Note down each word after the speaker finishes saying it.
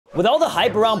With all the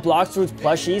hype around Blox Fruits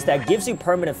plushies that gives you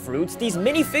permanent fruits, these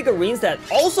mini figurines that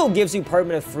also gives you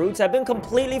permanent fruits have been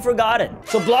completely forgotten.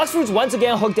 So Blox Fruits once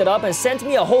again hooked it up and sent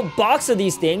me a whole box of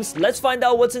these things. Let's find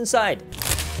out what's inside.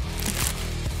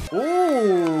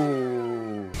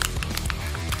 Ooh.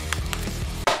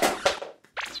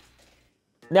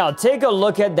 Now, take a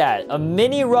look at that. A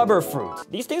mini rubber fruit.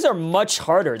 These things are much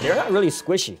harder. They're not really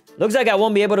squishy. Looks like I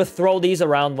won't be able to throw these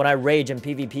around when I rage in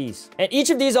PvPs. And each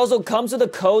of these also comes with a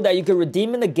code that you can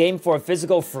redeem in the game for a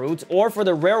physical fruit, or for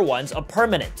the rare ones, a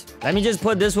permanent. Let me just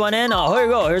put this one in. Oh, here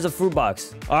you go. Here's a fruit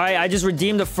box. All right, I just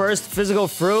redeemed the first physical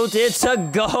fruit. It's a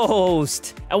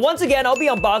ghost. And once again, I'll be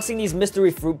unboxing these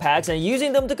mystery fruit packs and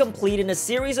using them to complete in a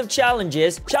series of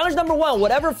challenges. Challenge number 1,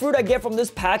 whatever fruit I get from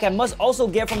this pack, I must also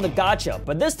get from the gacha.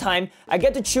 But this time, I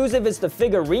get to choose if it's the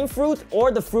figurine fruit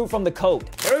or the fruit from the code.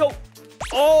 Here we go.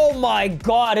 Oh my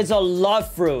god, it's a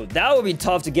love fruit. That would be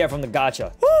tough to get from the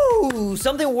gacha. Woo!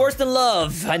 Something worse than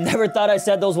love. I never thought I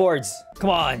said those words. Come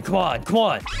on, come on, come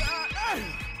on.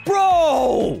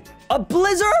 Bro! A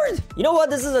blizzard? You know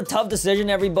what? This is a tough decision,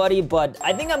 everybody, but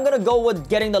I think I'm gonna go with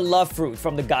getting the love fruit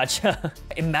from the gacha.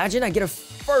 Imagine I get a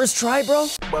first try, bro.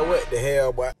 But what the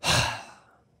hell, boy?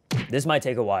 This might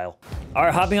take a while. All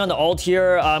right, hopping on the alt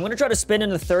here. I'm gonna try to spin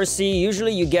into Thirsty.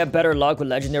 Usually you get better luck with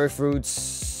legendary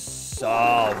fruits.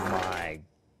 Oh my.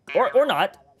 Or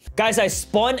not. Guys, I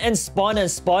spun and spun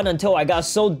and spun until I got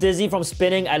so dizzy from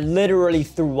spinning, I literally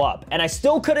threw up. And I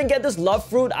still couldn't get this love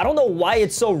fruit. I don't know why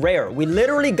it's so rare. We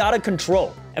literally got a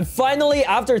control. And finally,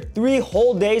 after 3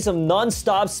 whole days of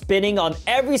non-stop spinning on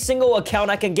every single account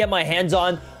I can get my hands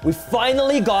on, we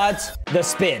finally got the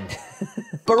spin.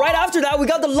 But right after that, we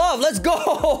got the love. Let's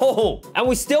go! And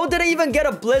we still didn't even get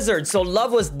a blizzard, so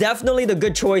love was definitely the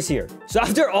good choice here. So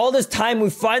after all this time,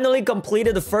 we finally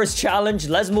completed the first challenge.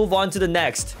 Let's move on to the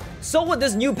next. So with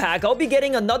this new pack, I'll be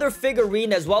getting another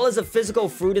figurine as well as a physical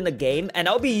fruit in the game, and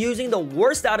I'll be using the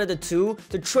worst out of the two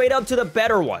to trade up to the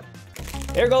better one.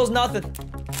 Here goes nothing.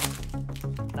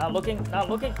 Not looking, not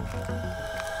looking.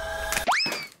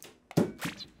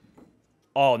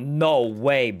 Oh, no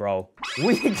way, bro.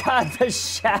 We got the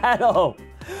shadow.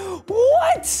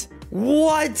 What?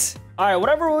 What? All right,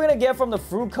 whatever we're gonna get from the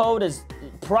fruit code is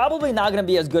probably not gonna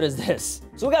be as good as this.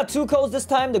 So we got 2 codes this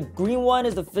time. The green one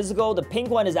is the physical. The pink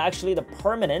one is actually the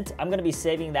permanent. I'm gonna be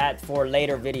saving that for a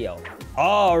later video.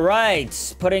 All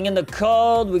right, putting in the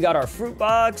code. We got our fruit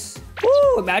box.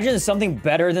 Woo, imagine something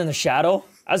better than the shadow.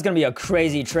 That's gonna be a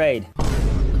crazy trade.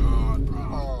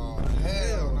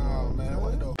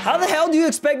 How the hell do you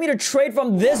expect me to trade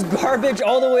from this garbage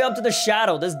all the way up to the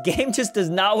shadow? This game just does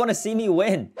not want to see me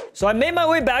win. So I made my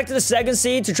way back to the second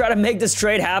seed to try to make this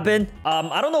trade happen.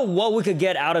 I don't know what we could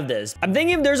get out of this. I'm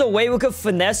thinking if there's a way we could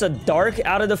finesse a dark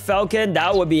out of the Falcon,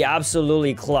 that would be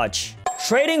absolutely clutch.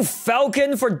 Trading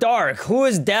Falcon for dark. Who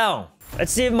is down?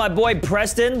 Let's see if my boy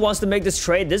Preston wants to make this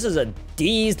trade. This is a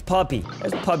deezed puppy.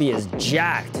 This puppy is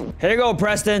jacked. Here you go,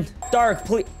 Preston. Dark,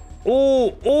 please. Ooh,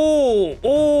 ooh,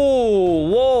 ooh,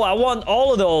 whoa, I want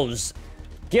all of those.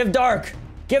 Give dark,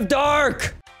 give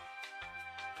dark.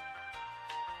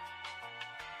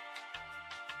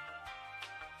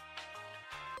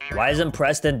 Why isn't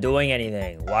Preston doing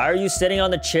anything? Why are you sitting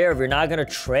on the chair if you're not gonna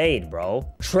trade, bro?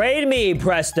 Trade me,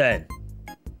 Preston.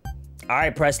 All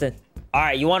right, Preston. All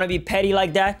right, you wanna be petty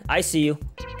like that? I see you.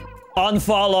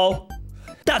 Unfollow.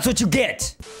 That's what you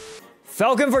get.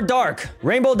 Falcon for dark.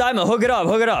 Rainbow diamond. Hook it up.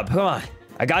 Hook it up. Come on.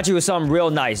 I got you with something real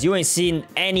nice. You ain't seen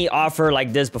any offer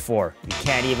like this before. You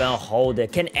can't even hold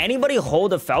it. Can anybody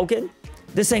hold a Falcon?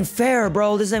 This ain't fair,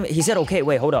 bro. This ain't... He said, okay,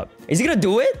 wait, hold up. Is he gonna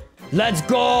do it? Let's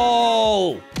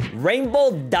go.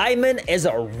 Rainbow diamond is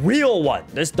a real one.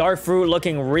 This dark fruit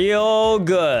looking real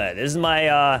good. This is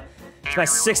my, it's my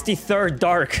 63rd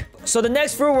dark. So the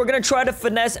next fruit we're gonna try to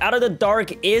finesse out of the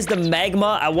dark is the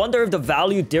magma. I wonder if the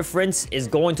value difference is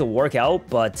going to work out,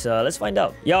 but let's find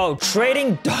out. Yo,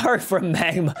 trading dark for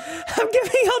magma. I'm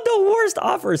giving out the worst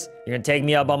offers. You're gonna take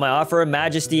me up on my offer,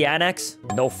 Majesty Annex?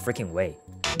 No freaking way.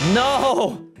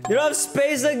 No! You don't have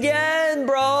space again,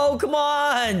 bro. Come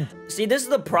on. See, this is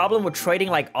the problem with trading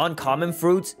like uncommon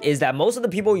fruits, is that most of the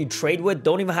people you trade with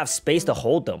don't even have space to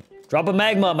hold them. Drop a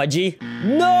magma, my G.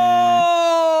 No!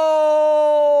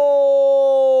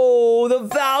 The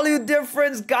value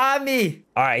difference got me.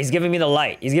 All right, he's giving me the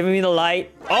light. He's giving me the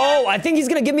light. Oh, I think he's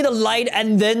gonna give me the light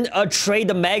and then trade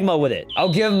the magma with it.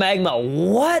 I'll give magma.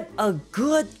 What a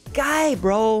good guy,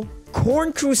 bro.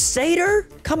 Corn Crusader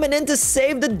coming in to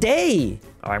save the day.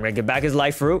 All right, I'm gonna get back his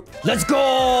life fruit. Let's go!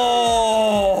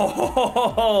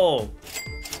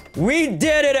 We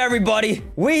did it, everybody.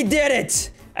 We did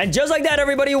it. And just like that,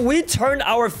 everybody, we turned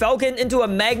our Falcon into a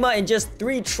magma in just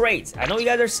 3 trades. I know you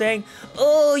guys are saying,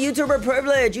 oh, YouTuber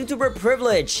privilege, YouTuber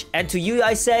privilege. And to you,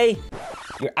 I say,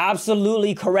 you're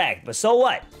absolutely correct. But so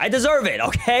what? I deserve it,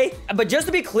 okay? But just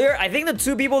to be clear, I think the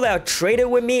 2 people that traded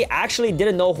with me actually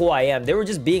didn't know who I am. They were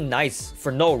just being nice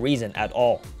for no reason at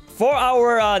all. For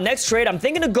our next trade, I'm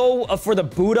thinking to go for the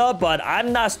Buddha, but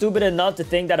I'm not stupid enough to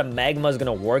think that a magma is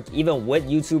gonna work even with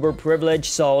YouTuber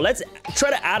privilege. So let's try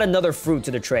to add another fruit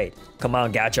to the trade. Come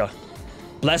on, Gacha.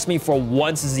 Bless me for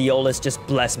once, Zeolus. Just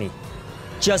bless me.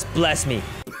 Just bless me.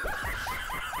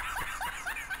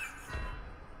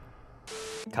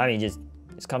 Kami, just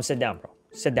come sit down, bro.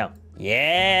 Sit down.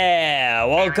 Yeah,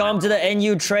 welcome to the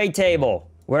MeEnyu trade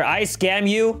table, where I scam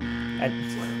you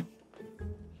and...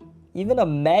 Even a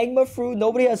magma fruit?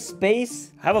 Nobody has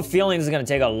space? I have a feeling this is gonna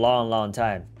take a long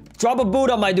time. Drop a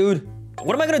Buddha, my dude.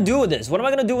 What am I gonna do with this? What am I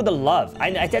gonna do with the love?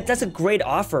 That's a great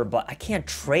offer, but I can't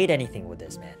trade anything with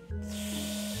this, man.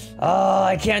 Oh,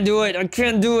 I can't do it. I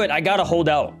can't do it. I gotta hold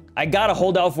out. I gotta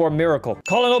hold out for a miracle.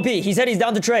 Colin OP, he said he's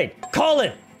down to trade.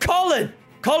 Colin! Colin!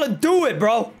 Colin, do it,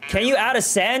 bro. Can you add a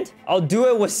sand? I'll do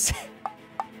it with sand.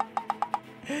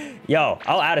 Yo,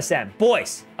 I'll add a sand.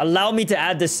 Boys, allow me to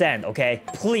add this sand, okay?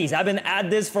 Please, I've been at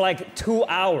this for like 2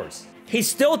 hours. He's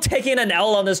still taking an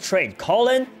L on this trade.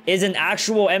 Colin is an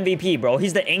actual MVP, bro.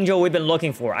 He's the angel we've been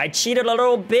looking for. I cheated a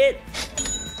little bit.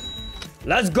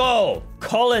 Let's go.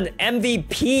 Colin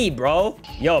MVP, bro.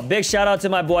 Yo, big shout out to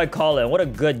my boy Colin. What a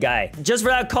good guy. Just for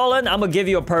that, Colin, I'm gonna give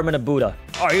you a permanent Buddha.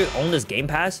 Oh, you own this Game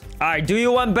Pass? All right, do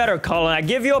you one better, Colin. I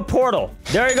give you a portal.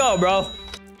 There you go, bro.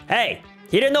 Hey.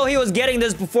 He didn't know he was getting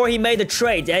this before he made the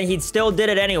trade, and he still did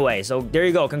it anyway. So there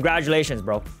you go. Congratulations,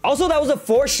 bro. Also, that was a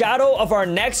foreshadow of our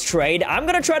next trade. I'm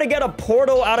gonna try to get a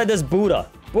portal out of this Buddha.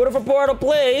 Buddha for portal,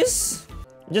 please.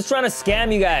 I'm just trying to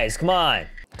scam you guys. Come on.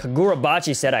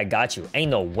 Kagurabachi said I got you.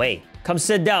 Ain't no way. Come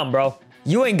sit down, bro.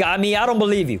 You ain't got me. I don't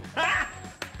believe you.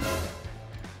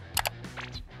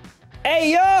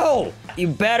 Hey, yo! You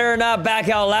better not back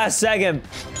out last second.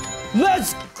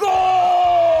 Let's go!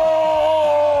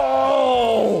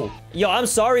 Yo, I'm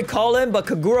sorry, Colin, but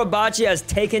Kagurabachi has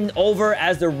taken over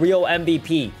as the real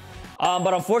MVP.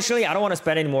 But unfortunately, I don't want to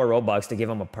spend any more Robux to give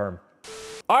him a perm.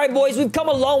 All right, boys, we've come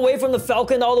a long way from the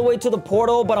Falcon all the way to the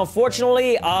portal, but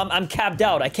unfortunately, I'm capped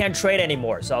out. I can't trade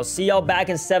anymore, so I'll see y'all back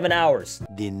in 7 hours.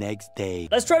 The next day.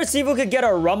 Let's try to see if we could get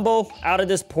a Rumble out of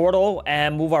this portal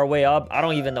and move our way up. I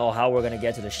don't even know how we're gonna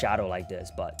get to the shadow like this,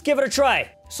 but give it a try.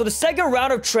 So the second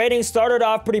round of trading started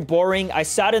off pretty boring. I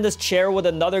sat in this chair with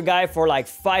another guy for like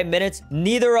 5 minutes.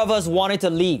 Neither of us wanted to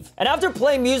leave. And after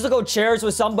playing musical chairs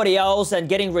with somebody else and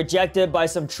getting rejected by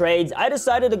some trades, I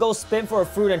decided to go spin for a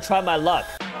fruit and try my luck.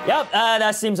 Yep,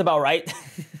 that seems about right.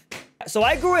 So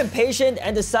I grew impatient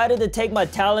and decided to take my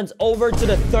talents over to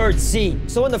the 3rd sea.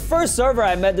 So in the first server,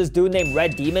 I met this dude named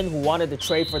Red Demon who wanted to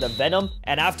trade for the Venom.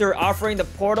 And after offering the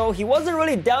portal, he wasn't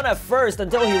really down at first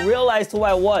until he realized who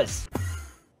I was.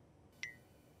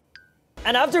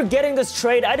 And after getting this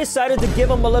trade, I decided to give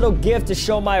him a little gift to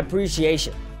show my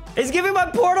appreciation. He's giving my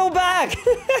portal back!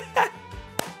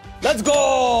 Let's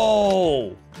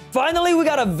go! Finally, we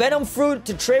got a Venom fruit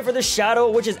to trade for the Shadow,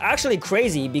 which is actually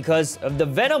crazy because the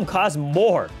Venom costs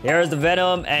more. Here's the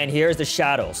Venom and here's the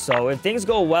Shadow. So if things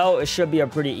go well, it should be a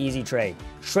pretty easy trade.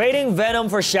 Trading Venom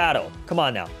for Shadow. Come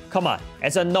on now. Come on.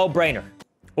 It's a no-brainer.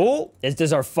 Oh, is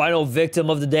this our final victim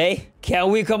of the day?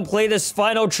 Can we complete this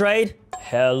final trade?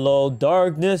 Hello,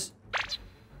 darkness.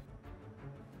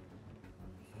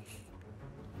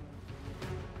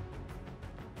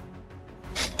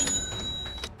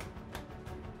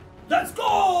 Let's go!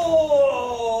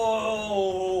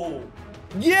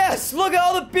 Yes, look at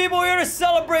all the people here to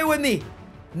celebrate with me.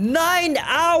 9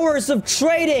 hours of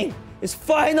trading is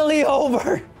finally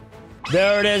over.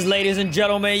 There it is, ladies and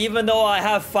gentlemen. Even though I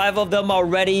have 5 of them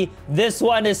already, this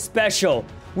one is special.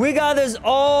 We got this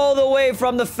all the way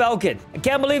from the Falcon. I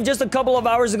can't believe just a couple of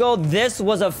hours ago, this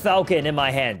was a Falcon in my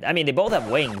hand. I mean, they both have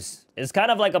wings. It's kind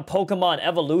of like a Pokemon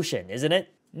evolution, isn't it?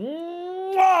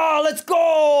 Let's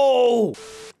go!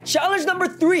 Challenge number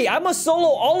 3. I must solo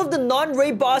all of the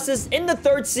non-raid bosses in the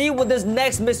 3rd sea with this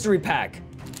next mystery pack.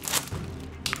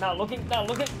 Not looking, not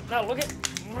looking, not looking.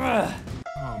 Oh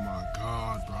my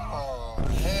God, bro. Oh,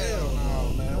 hell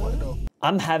no, man. What the...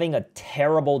 I'm having a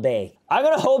terrible day. I'm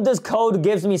gonna hope this code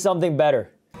gives me something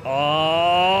better.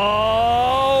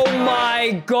 Oh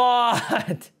my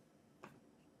God.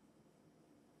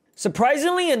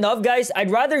 Surprisingly enough, guys, I'd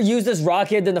rather use this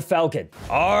rocket than the Falcon.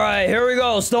 All right, here we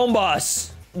go, Stone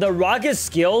Boss. The rocket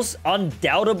skills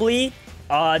undoubtedly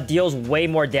deals way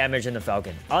more damage than the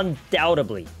Falcon.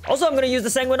 Undoubtedly. Also, I'm gonna use the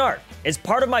Sanguine Art. It's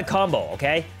part of my combo,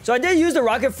 okay? So I did use the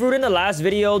Rocket Fruit in the last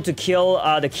video to kill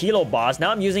the Kilo boss.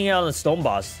 Now I'm using it on the Stone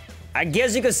boss. I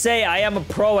guess you could say I am a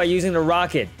pro at using the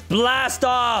Rocket. Blast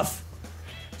off!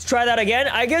 Let's try that again.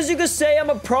 I guess you could say I'm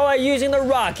a pro at using the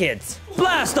Rocket.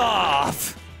 Blast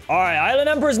off! Alright, Island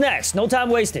Emperor's next. No time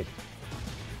wasted.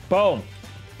 Boom.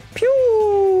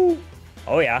 Pew!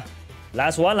 Oh, yeah.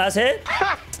 Last one, last hit.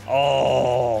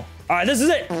 Oh. Alright, this is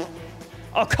it.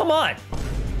 Oh, come on.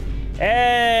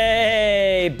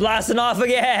 Hey, blasting off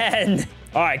again.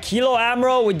 Alright, Kilo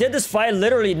Amro. We did this fight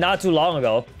literally not too long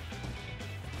ago.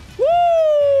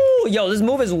 Woo! Yo, this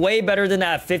move is way better than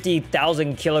that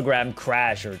 50,000 kilogram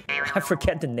crash, or I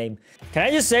forget the name. Can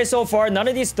I just say so far, none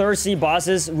of these third C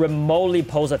bosses remotely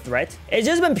pose a threat. It's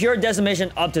just been pure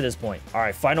decimation up to this point. All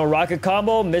right, final rocket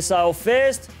combo, missile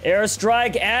fist, air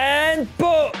strike, and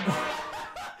boom!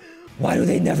 Why do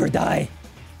they never die?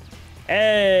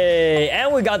 Hey,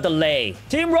 and we got the lay.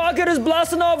 Team Rocket is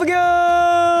blasting off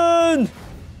again!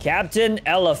 Captain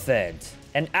Elephant,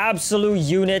 an absolute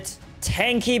unit.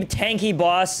 Tanky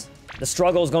boss. The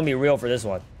struggle is gonna be real for this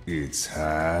one. It's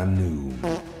high noon.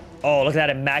 Oh, look at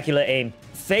that immaculate aim.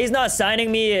 FaZe not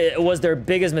signing me was their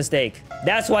biggest mistake.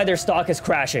 That's why their stock is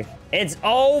crashing. It's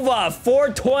over.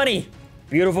 420.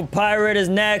 Beautiful Pirate is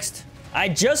next. I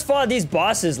just fought these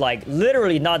bosses like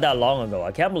literally not that long ago.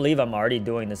 I can't believe I'm already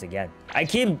doing this again. I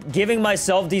keep giving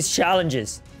myself these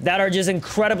challenges that are just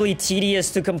incredibly tedious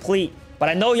to complete. But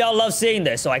I know y'all love seeing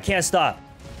this, so I can't stop.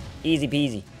 Easy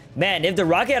peasy. Man, if the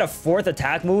Rocket had a fourth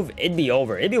attack move, it'd be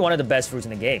over. It'd be one of the best fruits in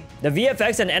the game. The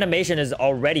VFX and animation is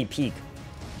already peak.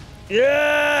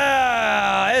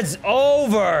 Yeah, it's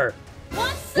over.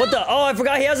 What the? Oh, I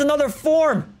forgot he has another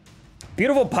form.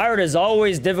 Beautiful Pirate is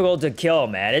always difficult to kill,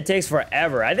 man. It takes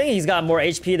forever. I think he's got more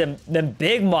HP than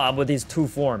Big Mom with these two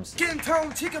forms.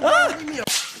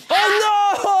 Oh,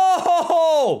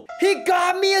 no! He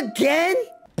got me again?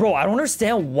 Bro, I don't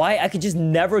understand why I could just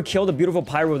never kill the Beautiful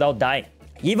Pirate without dying.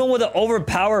 Even with an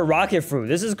overpowered rocket fruit.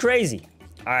 This is crazy.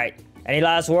 All right. Any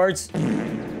last words?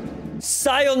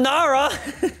 Sayonara.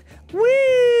 Whee!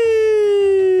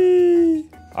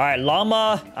 All right,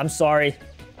 Llama. I'm sorry.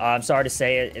 I'm sorry to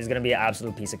say it. It's going to be an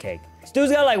absolute piece of cake. This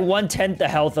dude's got like 1/10 the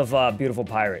health of Beautiful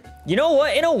Pirate. You know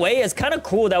what? In a way, it's kind of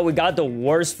cool that we got the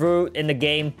worst fruit in the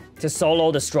game to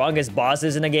solo the strongest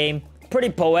bosses in the game.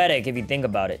 Pretty poetic if you think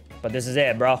about it. But this is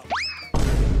it, bro.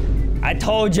 I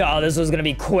told y'all this was going to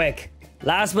be quick.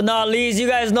 Last but not least, you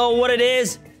guys know what it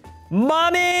is.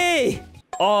 Mommy!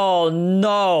 Oh,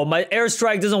 no. My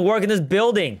airstrike doesn't work in this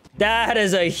building. That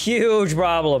is a huge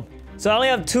problem. So I only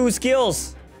have 2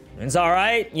 skills. It's all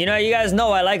right. You know, you guys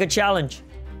know I like a challenge.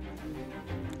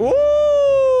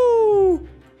 Ooh!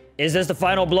 Is this the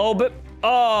final blow? But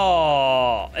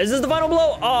oh! Is this the final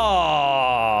blow?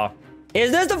 Oh!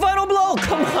 Is this the final blow?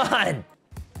 Come on!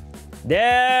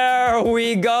 There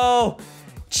we go.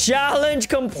 Challenge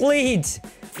complete.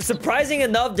 Surprising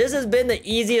enough, this has been the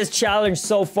easiest challenge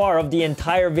so far of the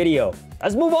entire video.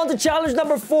 Let's move on to challenge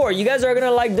number 4. You guys are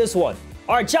gonna like this one.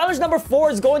 All right, challenge number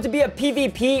 4 is going to be a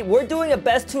PvP. We're doing a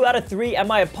best 2 out of 3, and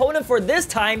my opponent for this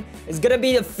time is gonna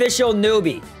be official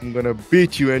newbie. I'm gonna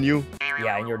beat you, MeEnyu.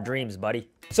 Yeah, in your dreams, buddy.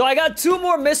 So I got 2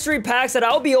 more mystery packs that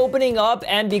I'll be opening up,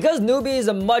 and because Newbie is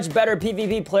a much better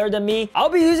PvP player than me, I'll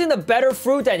be using the better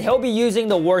fruit and he'll be using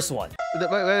the worst one.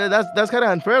 That's kind of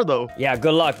unfair, though. Yeah,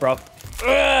 good luck, bro.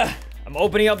 Ugh. I'm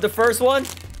opening up the first one.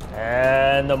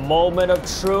 And the moment of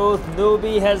truth,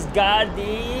 Newbie has got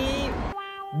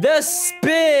the spin.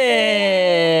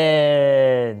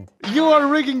 You are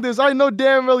rigging this. I know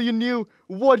damn well you knew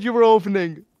what you were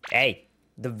opening. Hey,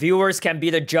 the viewers can be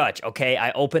the judge, okay?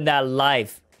 I opened that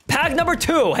live. Pack number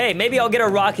 2. Hey, maybe I'll get a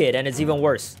rocket and it's even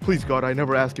worse. Please, God, I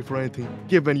never asked you for anything.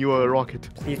 Give MeEnyu a rocket.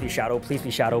 Please be Shadow. Please be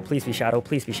Shadow. Please be Shadow.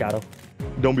 Please be Shadow.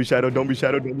 Don't be Shadow. Don't be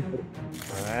Shadow. Don't be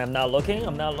Shadow. I'm not looking.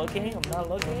 I'm not looking. I'm not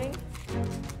looking.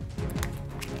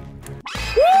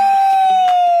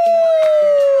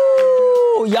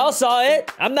 Woo! Y'all saw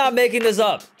it. I'm not making this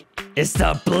up. It's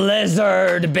the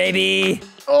Blizzard, baby.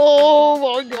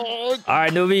 Oh my God. All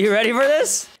right, Newbie, you ready for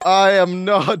this? I am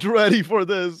not ready for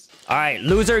this. All right,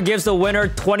 loser gives the winner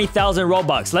 20,000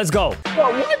 Robux. Let's go. What?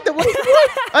 What?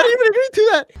 I didn't even agree to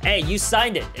that. Hey, you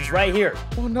signed it. It's right here.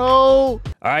 Oh, no. All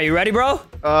right, you ready, bro?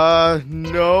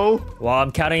 No. Well,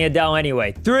 I'm counting it down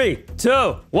anyway. 3,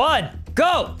 2, 1,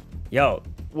 go. Yo.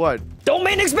 What?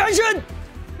 Domain expansion.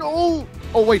 No.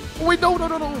 Oh, wait. Oh, wait, no.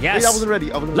 Yes. Wait, I wasn't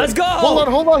ready. Let's go. Hold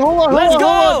on. Let's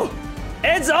go.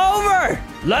 It's over.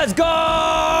 Let's go.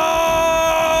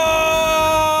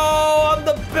 I'm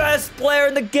the best player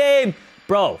in the game.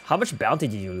 Bro, how much bounty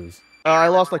did you lose? I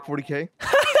lost like 40K.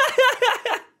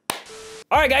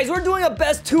 All right, guys, we're doing a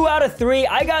best 2 out of 3.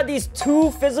 I got these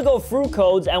 2 physical fruit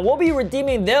codes, and we'll be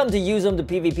redeeming them to use them to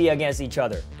PvP against each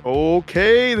other.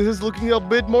 Okay, this is looking a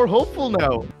bit more hopeful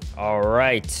now. All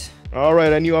right. All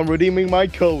right, I'm redeeming my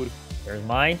code. Here's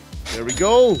mine. There we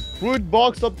go. Fruit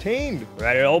box obtained.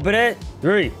 Ready to open it?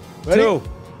 3, Ready? 2,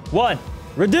 1.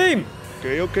 Redeem.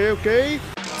 Okay.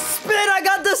 Spin! I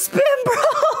got the spin, bro!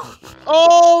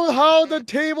 Oh, how the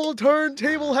table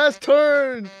has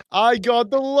turned. I got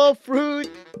the love fruit.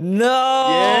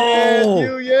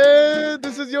 No! Yeah,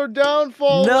 this is your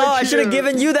downfall. No, right I should have here.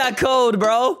 given you that code,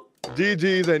 bro.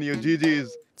 GG's,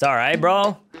 GG's. It's all right,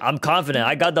 bro. I'm confident.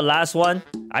 I got the last one.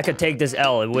 I could take this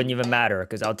L. It wouldn't even matter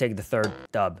because I'll take the 3rd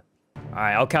dub. All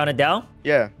right, I'll count it down.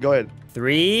 Yeah, go ahead.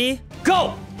 3,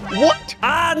 go! What?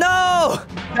 Ah, no!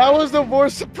 That was the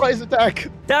worst surprise attack.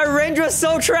 That range was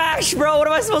so trash, bro. What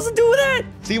am I supposed to do with it?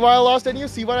 See why I lost, MeEnyu?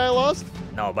 See why I lost?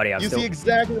 No, buddy, You see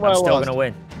exactly why I'm I still lost. gonna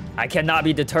win. I cannot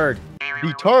be deterred.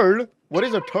 Deterred? What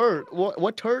is a turd?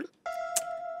 What turd?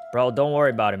 Bro, don't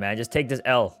worry about it, man. Just take this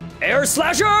L. Air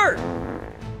Slasher!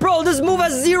 Bro, this move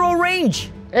has 0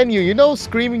 range. MeEnyu, you know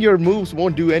screaming your moves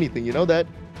won't do anything. You know that?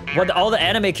 What, all the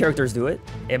anime characters do it?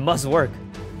 It must work.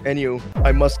 MeEnyu,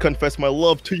 I must confess my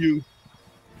love to you.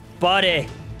 Buddy,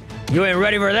 you ain't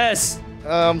ready for this.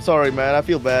 I'm sorry, man. I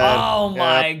feel bad. Oh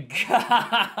my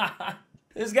god.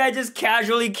 This guy just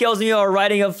casually kills me while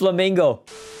riding a flamingo.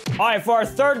 All right, for our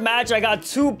 3rd match, I got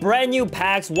 2 brand new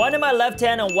packs, 1 in my left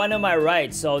hand and 1 in my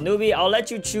right. So, newbie, I'll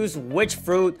let you choose which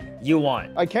fruit you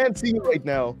want. I can't see you right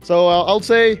now. So I'll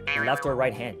say... Left or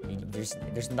right hand? There's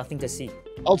nothing to see.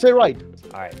 I'll say right.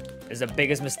 All right, this is the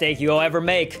biggest mistake you'll ever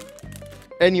make.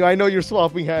 MeEnyu, I know you're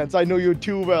swapping hands. I know you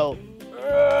too well.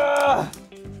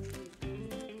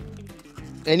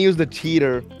 MeEnyu's the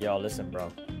cheater. Yo, listen,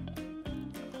 bro.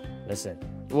 Listen.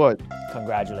 What?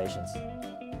 Congratulations.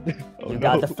 Oh, You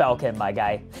got no. the Falcon, my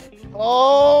guy.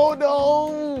 Oh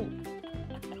no!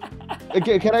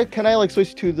 Okay, can I like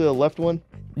switch to the left one?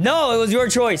 No, it was your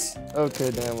choice. Okay,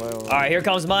 damn. All right, here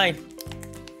comes mine.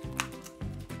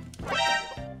 What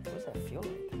does that feel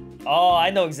like? Oh, I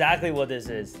know exactly what this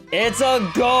is. It's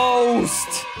a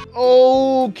ghost.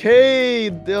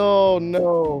 Okay. Oh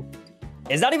no.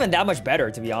 It's not even that much better,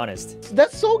 to be honest.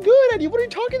 That's so good, Eddie. What are you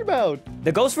talking about?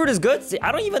 The ghost fruit is good. See, I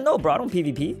don't even know, bro. I don't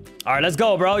PvP. All right, let's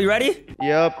go, bro. You ready?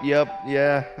 Yep.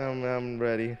 Yeah, I'm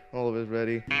ready. All of it's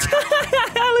ready. Look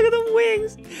at the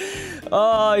wings.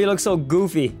 Oh, you look so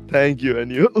goofy. Thank you,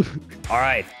 MeEnyu. All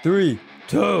right, 3,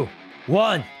 2,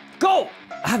 1, go!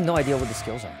 I have no idea what the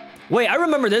skills are. Wait, I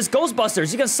remember this.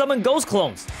 Ghostbusters. You can summon ghost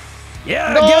clones.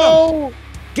 Yeah, No!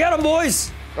 Get them,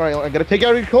 boys. All right, I gotta take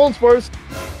out your clones first.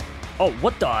 Oh,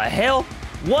 what the hell?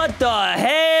 What the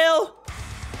hell?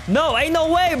 No, ain't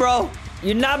no way, bro.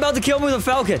 You're not about to kill me with a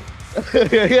Falcon.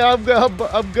 Yeah,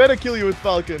 I'm gonna kill you with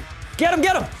Falcon. Get him,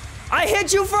 get him. I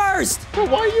hit you first. Bro,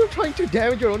 why are you trying to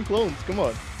damage your own clones? Come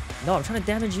on. No, I'm trying to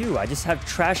damage you. I just have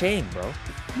trash aim, bro.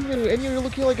 And you're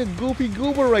looking like a goofy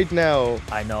goober right now.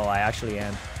 I know, I actually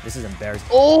am. This is embarrassing.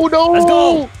 Oh no! Let's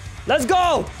go. Let's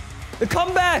go. The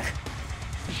comeback.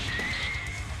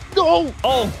 Go!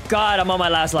 Oh, God, I'm on my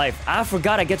last life. I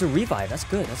forgot I get to revive. That's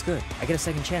good. That's good. I get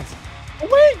a 2nd chance.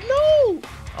 Wait, no!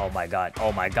 Oh, my God.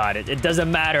 Oh, my God. It doesn't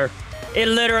matter. It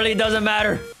literally doesn't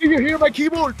matter. Do you hear my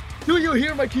keyboard? Do you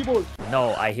hear my keyboard?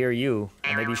 No, I hear you.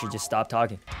 And maybe you should just stop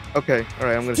talking. Okay, all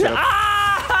right, I'm gonna shut up.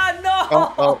 Ah,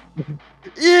 no! Oh.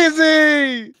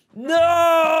 Easy!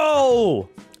 No!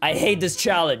 I hate this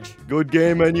challenge. Good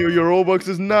game, MeEnyu. Your Robux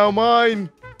is now mine.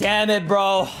 Damn it,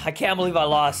 bro. I can't believe I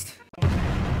lost.